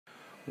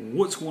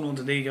What's going on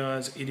today,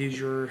 guys? It is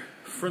your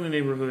friendly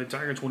neighborhood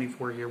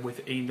Tiger24 here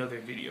with another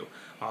video.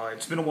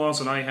 It's been a while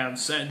since I have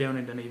sat down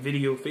and done a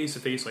video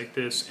face-to-face like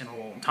this in a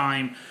long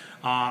time.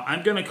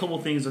 I've got a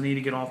couple things I need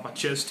to get off my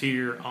chest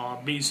here.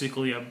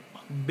 Basically, a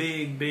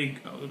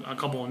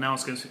couple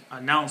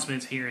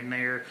announcements here and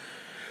there.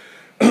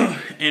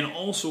 And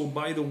also,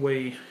 by the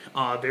way,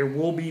 there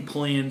will be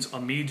plans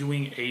of me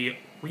doing a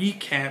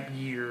recap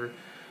year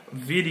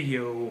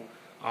video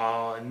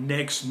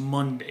next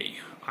Monday.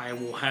 I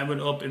will have it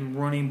up and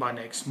running by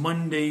next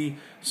Monday,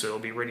 so it'll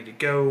be ready to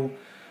go.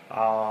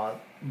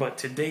 But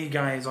today,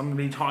 guys, I'm going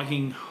to be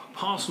talking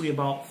possibly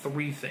about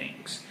three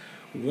things.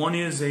 One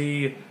is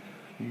a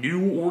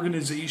new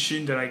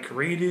organization that I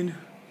created,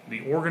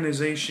 the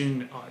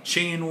organization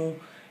channel,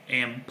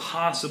 and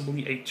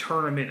possibly a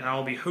tournament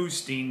I'll be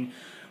hosting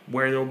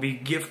where there'll be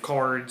gift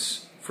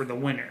cards for the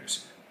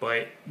winners.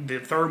 But the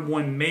third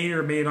one may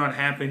or may not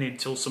happen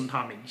until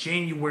sometime in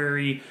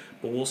January,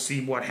 but we'll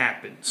see what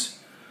happens.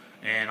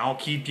 And I'll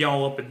keep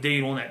y'all up to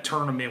date on that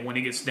tournament when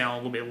it gets down a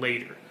little bit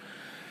later.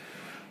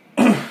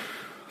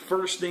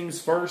 First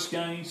things first,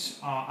 guys,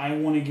 I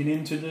want to get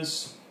into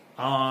this,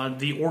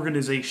 the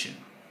organization.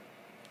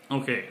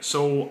 Okay,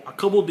 so a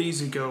couple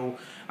days ago,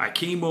 I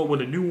came up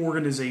with a new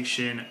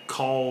organization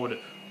called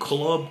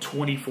Club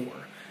 24.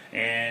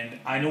 And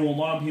I know a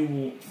lot of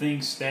people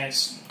thinks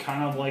that's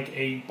kind of like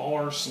a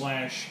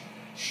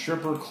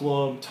bar/stripper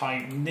club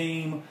type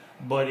name,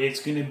 but it's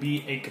going to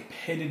be a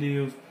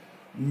competitive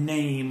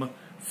name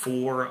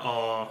for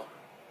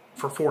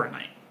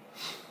Fortnite.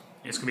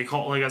 It's going to be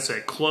called, like I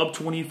said, Club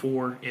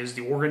 24 is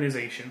the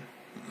organization.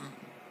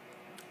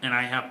 And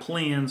I have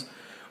plans.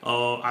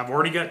 I've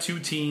already got two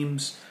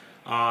teams.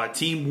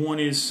 Team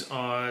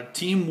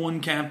one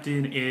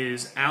captain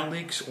is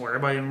Alex, or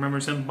everybody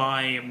remembers him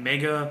by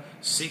Mega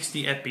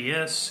 60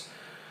 FPS,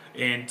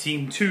 and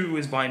Team 2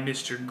 is by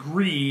Mr.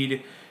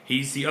 Greed.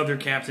 He's the other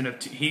captain of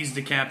he's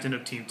the captain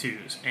of Team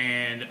 2's,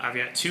 and I've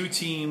got two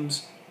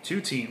teams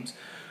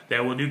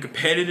that will do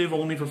competitive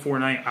only for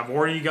Fortnite. I've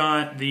already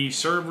got the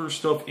server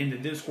stuff in the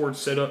Discord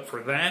set up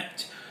for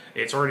that.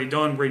 It's already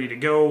done, ready to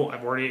go.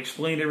 I've already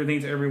explained everything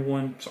to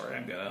everyone. Sorry,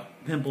 I've got a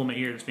pimple in my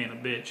ear just being a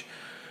bitch.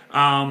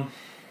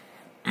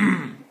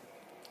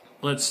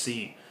 Let's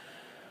see.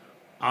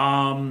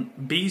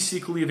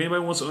 Basically, if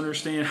anybody wants to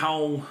understand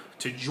how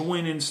to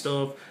join and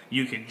stuff,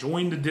 you can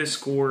join the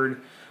Discord.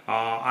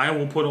 I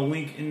will put a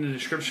link in the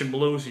description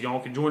below so y'all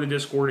can join the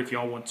Discord if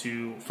y'all want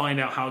to find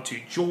out how to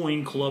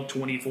join Club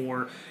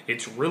 24.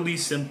 It's really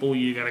simple.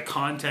 You gotta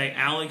contact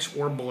Alex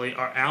or Blake,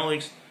 or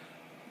Alex.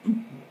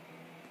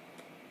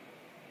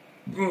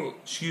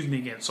 Excuse me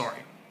again, sorry.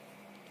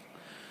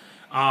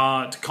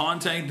 To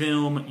contact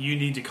them, you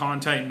need to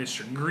contact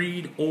Mr.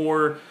 Greed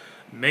or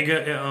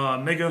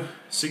Mega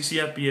 60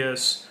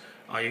 FPS.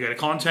 You got to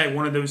contact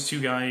one of those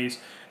two guys,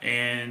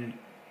 and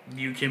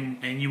you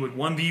would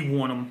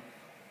 1v1 them.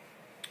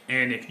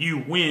 And if you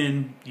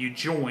win, you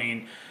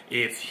join.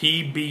 If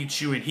he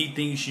beats you and he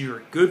thinks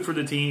you're good for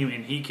the team,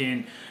 and you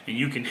can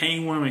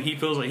hang with him, and he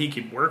feels like he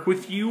can work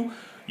with you,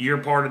 you're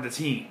part of the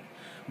team.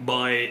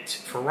 But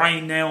for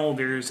right now,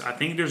 I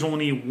think there's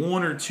only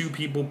one or two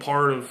people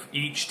part of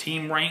each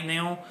team right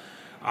now.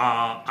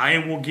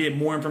 I will get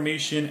more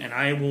information, and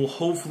I will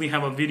hopefully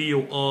have a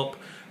video up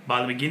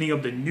by the beginning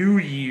of the new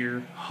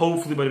year,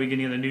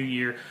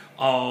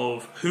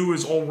 of who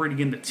is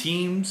already in the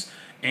teams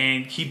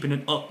and keeping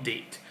an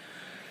update.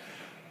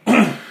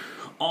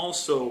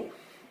 Also,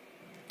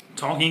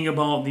 talking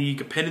about the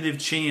competitive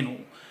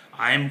channel,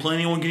 I am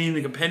planning on getting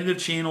the competitive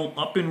channel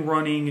up and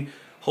running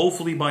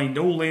hopefully by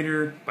no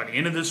later by the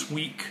end of this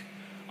week.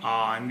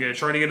 I'm going to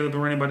try to get it up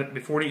and running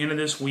before the end of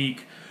this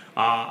week.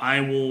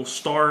 I will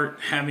start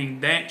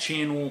having that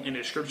channel in the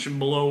description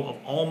below of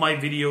all my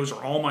videos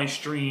or all my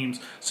streams,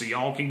 so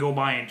y'all can go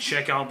by and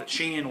check out the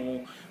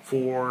channel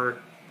for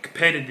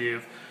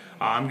competitive.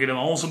 I'm going to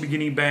also be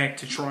getting back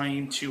to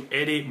trying to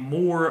edit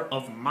more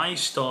of my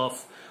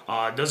stuff.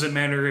 Doesn't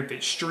matter if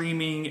it's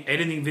streaming,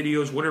 editing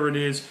videos, whatever it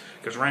is,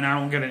 because right now I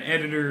don't got an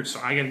editor,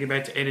 so I got to get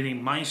back to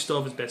editing my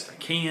stuff as best I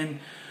can.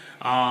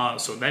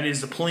 So that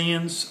is the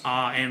plans,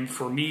 and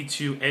for me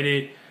to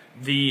edit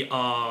the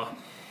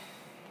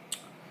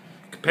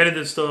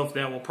competitive stuff,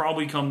 that will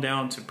probably come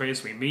down to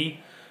basically me.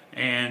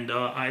 And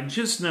I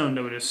just now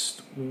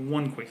noticed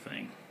one quick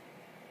thing.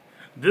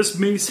 This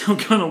may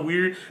sound kind of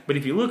weird, but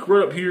if you look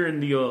right up here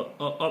in the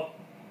up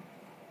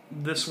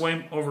this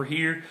way over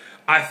here,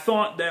 I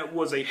thought that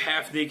was a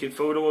half-naked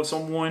photo of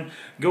someone.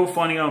 Go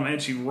finding out I'm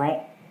actually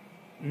wrong.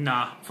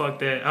 Nah, fuck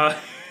that.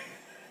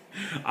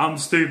 I'm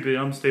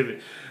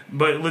stupid.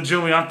 But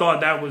legitimately, I thought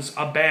that was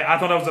a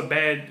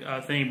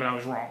bad thing, but I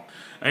was wrong.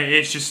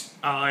 It's just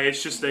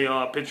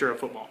a picture of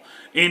football.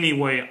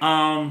 Anyway,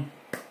 and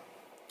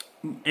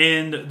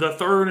the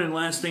third and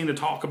last thing to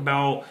talk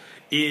about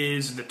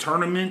is the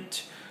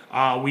tournament.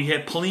 I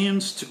had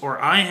plans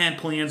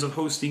of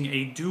hosting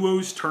a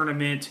duos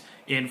tournament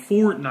in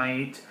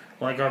Fortnite,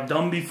 like I've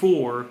done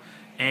before,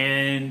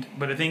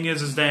 But the thing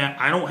is that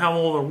I don't have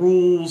all the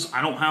rules.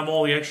 I don't have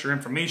all the extra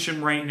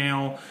information right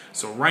now.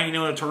 So right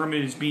now the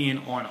tournament is being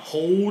on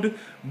hold.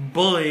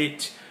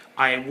 But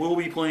I will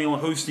be planning on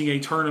hosting a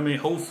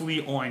tournament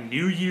hopefully on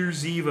New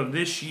Year's Eve of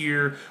this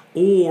year.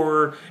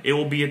 Or it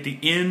will be at the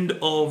end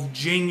of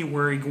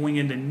January going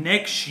into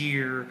next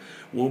year.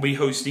 We'll be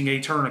hosting a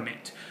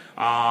tournament.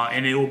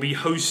 And it will be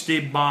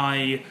hosted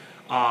by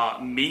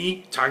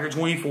me,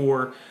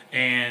 Tiger24,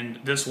 and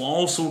this will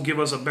also give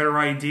us a better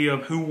idea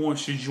of who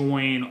wants to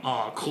join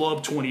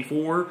Club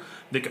 24,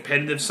 the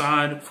competitive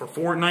side for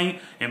Fortnite.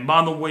 And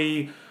by the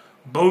way,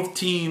 both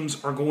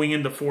teams are going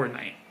into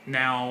Fortnite.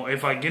 Now,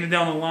 if I get it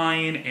down the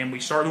line and we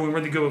start doing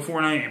really good with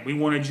Fortnite and we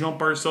want to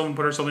jump ourselves and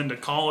put ourselves into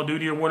Call of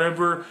Duty or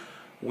whatever,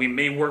 we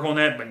may work on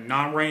that, but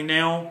not right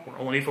now. We're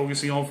only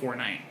focusing on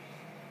Fortnite.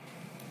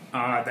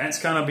 That's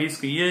kind of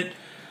basically it.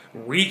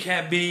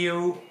 Recap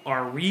video.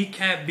 Our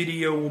recap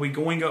video will be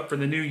going up for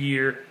the new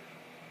year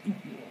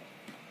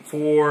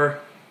for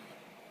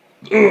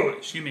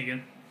excuse me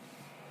again,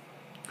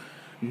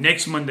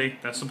 next Monday.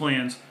 That's the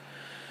plans.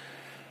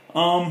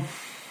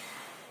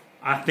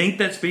 I think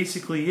that's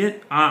basically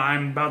it.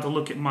 I'm about to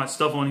look at my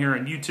stuff on here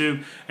on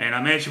YouTube, and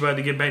I'm actually about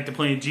to get back to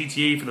playing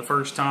GTA for the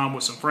first time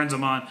with some friends of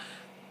mine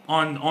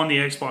on the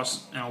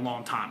Xbox in a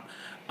long time,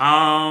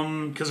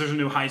 because there's a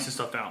new heist and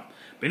stuff out.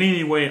 But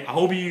anyway, I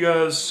hope you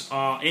guys,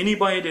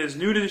 anybody that is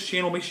new to this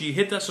channel, make sure you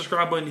hit that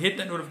subscribe button, hit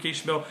that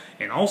notification bell,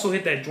 and also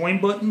hit that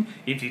join button.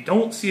 If you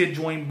don't see a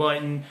join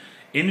button,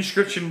 in the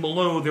description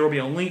below, there will be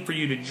a link for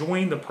you to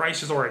join. The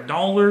prices are $1,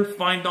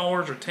 $5,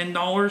 or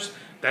 $10.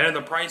 That are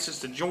the prices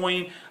to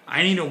join.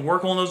 I need to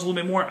work on those a little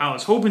bit more. I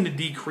was hoping to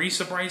decrease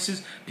the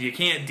prices, but you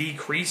can't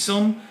decrease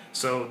them.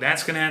 So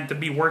that's going to have to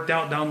be worked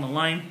out down the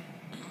line.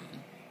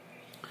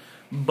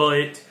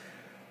 But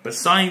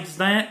besides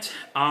that,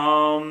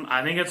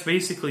 I think that's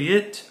basically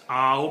it.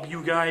 I hope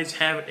you guys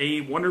have a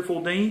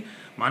wonderful day.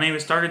 My name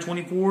is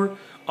Tiger24.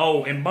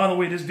 Oh, and by the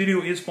way, this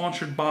video is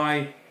sponsored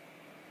by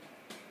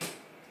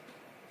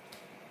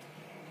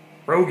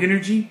Rogue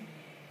Energy.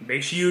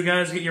 Make sure you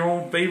guys get your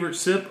own favorite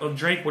sip of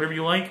drink, whatever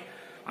you like.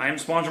 I am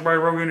sponsored by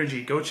Rogue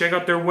Energy. Go check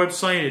out their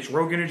website. It's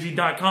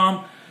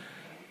rogueenergy.com.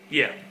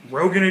 Yeah,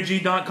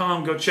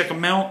 rogueenergy.com. Go check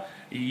them out.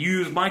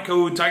 Use my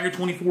code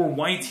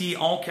Tiger24YT,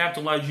 all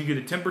capitalized. You get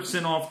a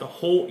 10% off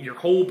your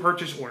whole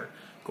purchase order.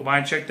 Go by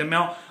and check them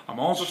out. I'm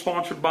also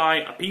sponsored by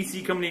a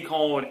PC company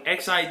called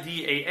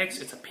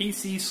XIDAX. It's a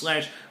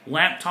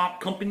PC/laptop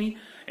company.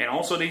 And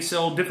also they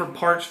sell different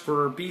parts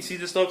for PCs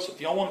and stuff. So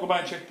if y'all want to go by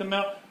and check them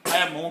out, I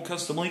have my own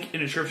custom link in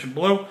the description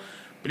below.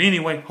 But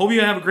anyway, hope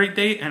you have a great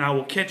day, and I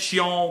will catch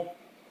y'all.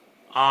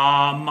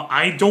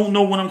 I don't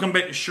know when I'm coming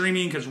back to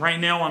streaming, because right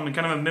now I'm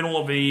kind of in the middle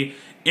of a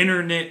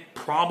internet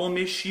problem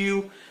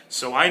issue.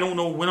 So I don't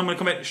know when I'm going to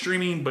come back to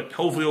streaming, but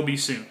hopefully it'll be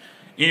soon.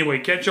 Anyway,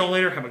 catch y'all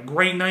later. Have a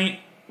great night,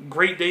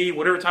 great day,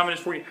 whatever time it is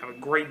for you. Have a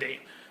great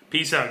day.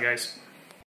 Peace out, guys.